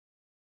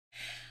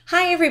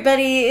Hi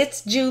everybody,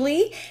 it's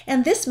Julie,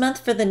 and this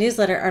month for the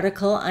newsletter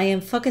article I am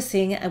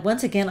focusing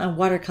once again on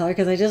watercolor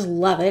because I just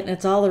love it and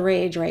it's all the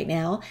rage right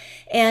now.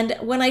 And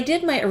when I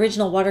did my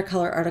original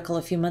watercolor article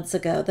a few months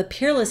ago, the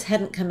Peerless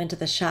hadn't come into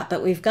the shop,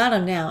 but we've got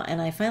them now, and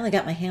I finally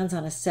got my hands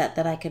on a set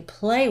that I could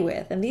play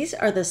with. And these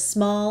are the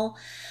small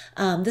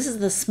this is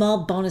the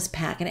small bonus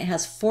pack, and it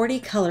has 40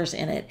 colors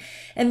in it.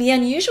 And the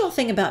unusual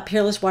thing about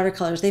Peerless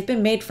watercolors, they've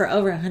been made for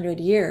over 100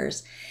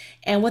 years.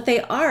 And what they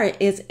are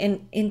is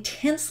an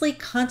intensely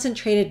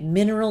concentrated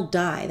mineral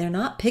dye. They're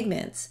not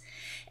pigments.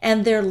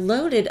 And they're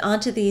loaded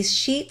onto these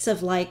sheets of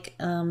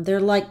they're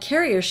like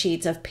carrier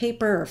sheets of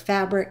paper or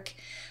fabric,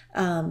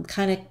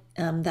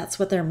 that's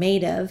what they're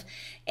made of.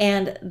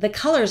 And the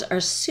colors are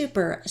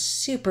super,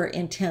 super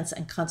intense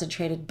and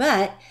concentrated.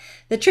 But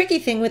the tricky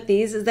thing with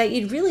these is that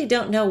you really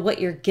don't know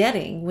what you're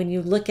getting when you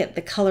look at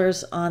the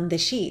colors on the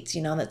sheets.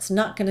 You know, that's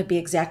not going to be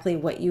exactly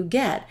what you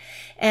get.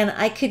 And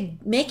I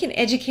could make an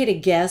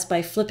educated guess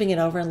by flipping it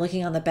over and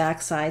looking on the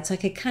back side. So I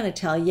could kind of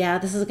tell, yeah,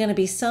 this is going to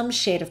be some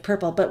shade of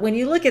purple. But when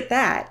you look at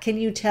that, can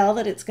you tell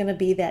that it's going to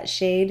be that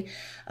shade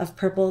of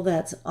purple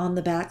that's on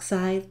the back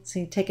side? So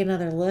you take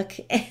another look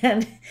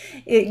and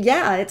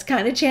it's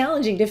kind of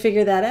challenging to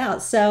figure that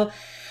out. So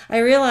I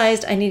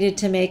realized I needed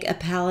to make a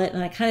palette,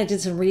 and I kind of did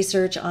some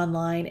research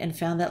online and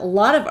found that a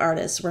lot of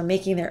artists were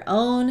making their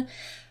own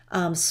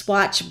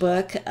swatch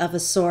book of a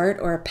sort,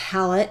 or a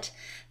palette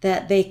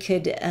that they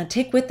could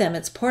take with them.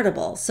 It's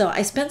portable. So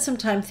I spent some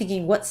time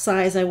thinking what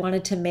size I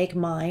wanted to make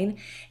mine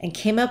and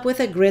came up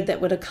with a grid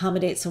that would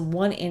accommodate some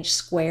 1-inch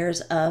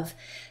squares of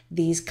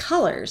these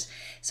colors.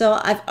 So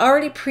I've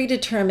already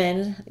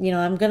predetermined,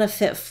 I'm going to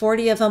fit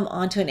 40 of them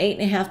onto an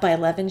 8.5 by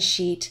 11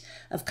 sheet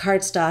of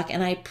cardstock,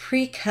 and I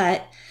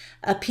pre-cut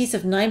a piece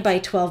of 9 by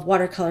 12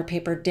 watercolor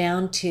paper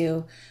down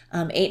to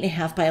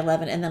 8.5 by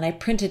 11, and then I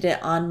printed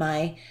it on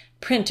my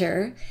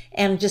printer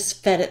and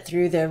just fed it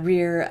through the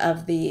rear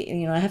of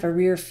the, I have a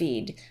rear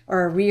feed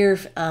or a rear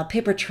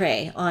paper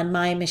tray on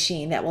my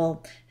machine that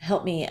will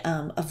help me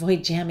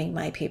avoid jamming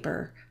my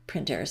paper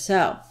printer.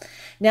 So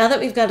now that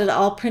we've got it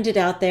all printed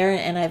out there,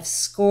 and I've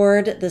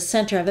scored the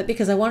center of it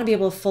because I want to be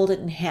able to fold it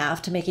in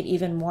half to make it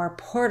even more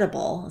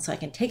portable so I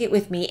can take it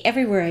with me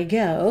everywhere I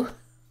go.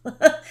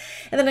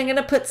 And then I'm going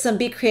to put some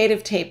Be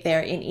Creative tape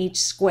there in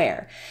each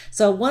square.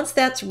 So once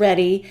that's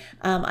ready,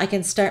 I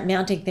can start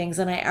mounting things.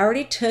 And I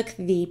already took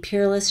the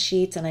Peerless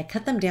sheets and I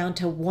cut them down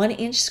to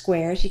 1-inch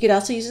squares. You could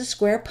also use a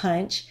square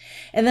punch.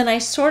 And then I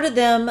sorted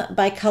them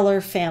by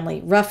color family,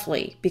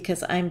 roughly,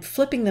 because I'm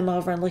flipping them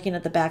over and looking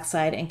at the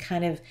backside and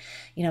kind of,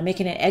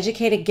 making an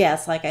educated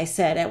guess, like I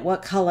said, at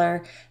what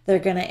color they're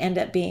going to end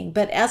up being.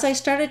 But as I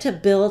started to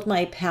build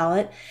my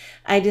palette,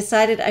 I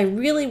decided I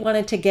really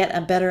wanted to get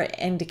a better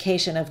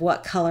indication of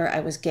what color I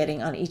was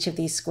getting on each of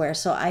these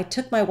squares. So I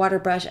took my water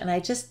brush and I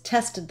just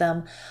tested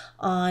them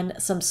on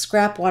some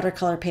scrap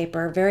watercolor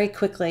paper very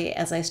quickly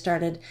as I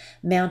started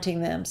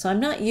mounting them. So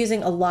I'm not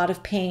using a lot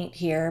of paint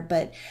here,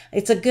 but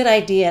it's a good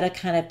idea to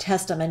kind of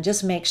test them and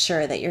just make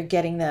sure that you're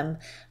getting them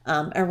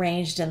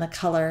arranged in the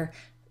color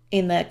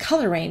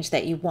range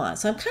that you want.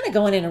 So I'm kind of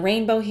going in a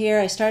rainbow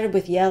here. I started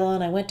with yellow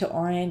and I went to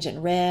orange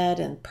and red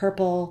and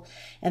purple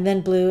and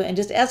then blue. And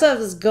just as I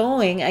was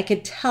going, I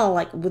could tell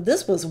like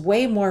this was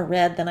way more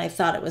red than I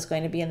thought it was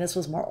going to be. And this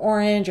was more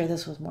orange, or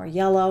this was more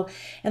yellow.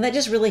 And that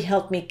just really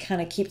helped me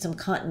kind of keep some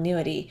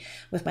continuity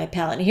with my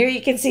palette. And here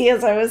you can see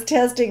as I was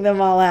testing them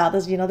all out,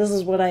 this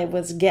is what I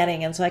was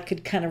getting. And so I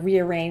could kind of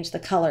rearrange the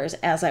colors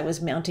as I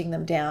was mounting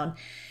them down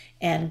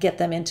and get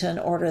them into an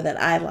order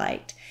that I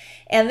liked.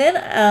 And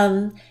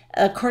then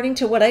according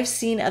to what I've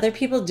seen other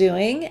people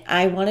doing,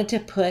 I wanted to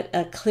put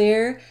a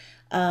clear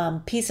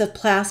piece of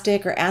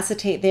plastic or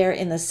acetate there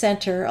in the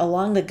center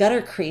along the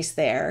gutter crease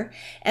there.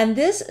 And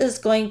this is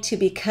going to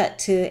be cut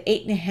to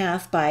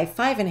 8.5 by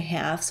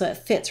 5.5, so it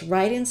fits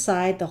right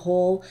inside the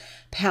whole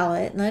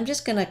palette. And I'm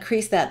just going to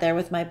crease that there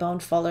with my bone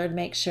folder and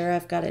make sure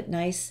I've got it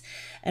nice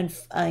and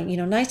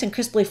nice and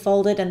crisply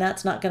folded, and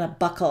that's not going to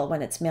buckle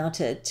when it's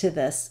mounted to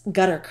this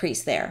gutter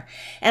crease there.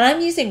 And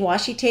I'm using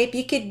washi tape.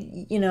 You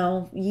could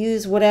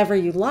use whatever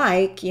you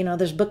like.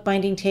 There's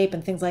bookbinding tape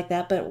and things like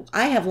that, but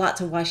I have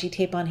lots of washi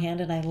tape on hand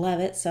and I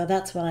love it, so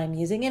that's what I'm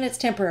using. And it's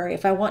temporary.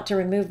 If I want to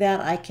remove that,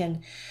 I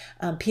can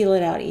peel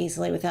it out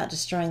easily without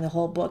destroying the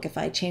whole book if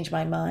I change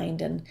my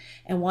mind and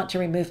want to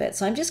remove it.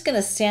 So I'm just going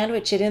to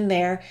sandwich it in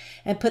there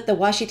and put the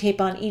washi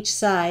tape on each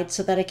side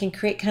so that I can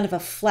create kind of a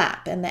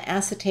flap, and the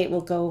acetate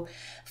will go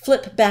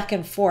flip back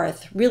and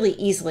forth really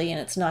easily, and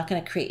it's not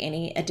going to create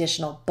any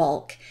additional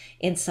bulk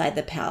inside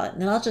the palette.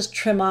 And then I'll just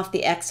trim off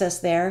the excess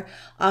there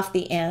off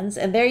the ends.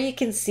 And there you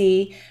can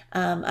see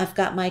I've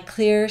got my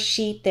clear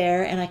sheet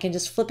there, and I can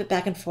just flip it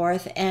back and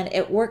forth, and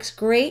it works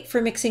great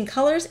for mixing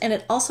colors, and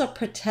it also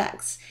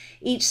protects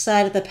each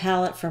side of the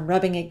palette from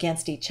rubbing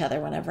against each other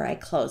whenever I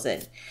close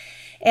it.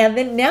 And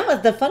then now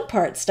the fun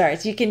part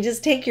starts. You can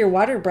just take your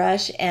water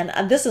brush, and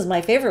this is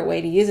my favorite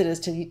way to use it, is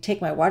to take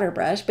my water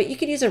brush, but you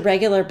could use a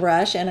regular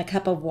brush and a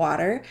cup of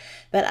water.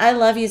 But I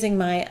love using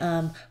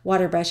my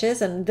water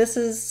brushes, and this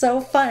is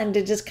so fun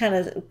to just kind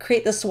of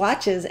create the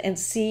swatches and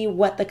see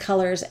what the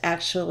colors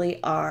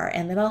actually are.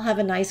 And then I'll have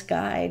a nice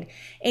guide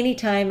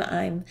anytime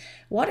I'm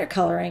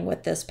watercoloring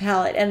with this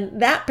palette.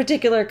 And that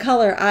particular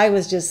color, I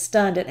was just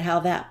stunned at how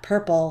that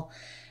purple,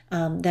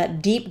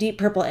 that deep, deep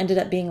purple ended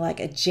up being like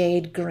a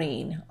jade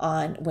green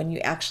on when you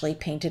actually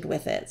painted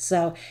with it.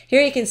 So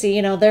here you can see,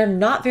 you know, they're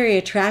not very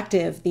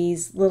attractive,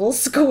 these little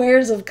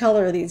squares of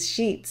color, these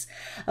sheets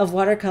of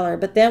watercolor.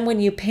 But then when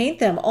you paint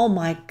them, oh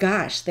my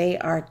gosh, they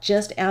are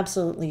just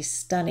absolutely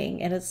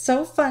stunning. And it's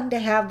so fun to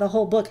have the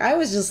whole book. I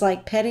was just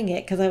like petting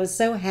it because I was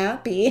so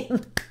happy.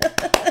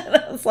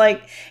 I was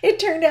like, it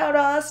turned out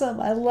awesome.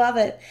 I love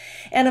it.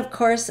 And of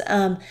course,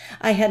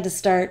 I had to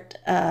start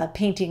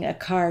painting a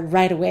card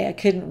right away. I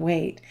couldn't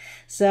wait.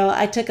 So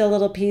I took a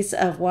little piece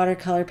of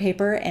watercolor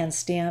paper and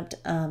stamped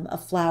a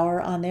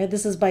flower on there.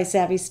 This is by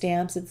Savvy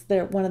Stamps. It's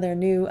one of their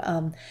new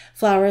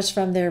flowers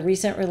from their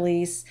recent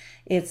release.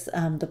 It's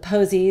the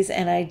Posies,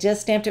 and I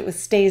just stamped it with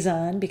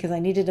StazOn because I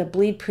needed a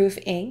bleed-proof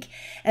ink.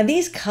 And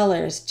these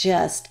colors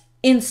just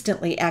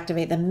instantly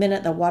activate the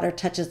minute the water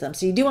touches them.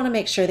 So you do want to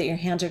make sure that your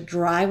hands are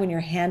dry when you're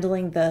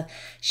handling the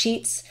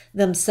sheets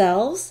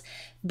themselves.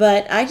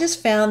 But I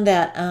just found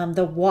that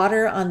the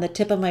water on the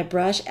tip of my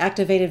brush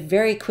activated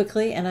very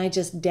quickly, and I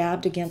just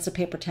dabbed against a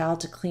paper towel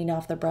to clean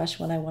off the brush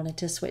when I wanted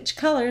to switch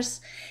colors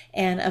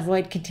and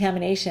avoid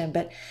contamination.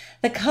 But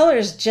the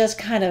colors just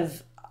kind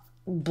of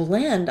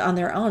blend on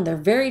their own. They're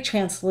very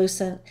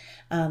translucent,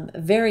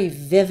 very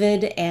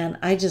vivid, and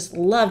I just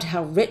loved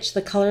how rich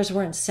the colors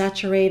were and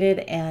saturated,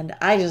 and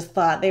I just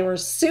thought they were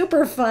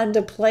super fun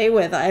to play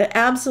with. I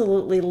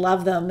absolutely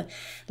love them.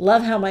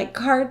 Love how my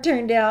card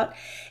turned out,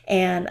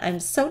 and I'm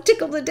so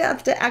tickled to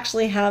death to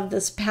actually have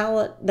this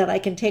palette that I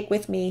can take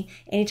with me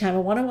anytime I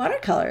want to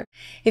watercolor.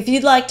 If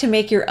you'd like to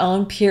make your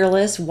own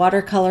Peerless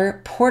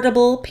watercolor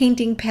portable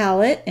painting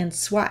palette and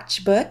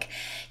swatch book,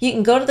 you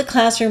can go to the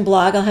classroom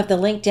blog. I'll have the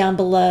link down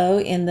below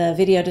in the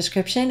video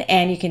description,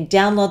 and you can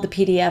download the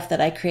PDF that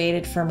I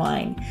created for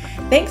mine.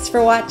 Thanks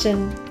for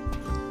watching.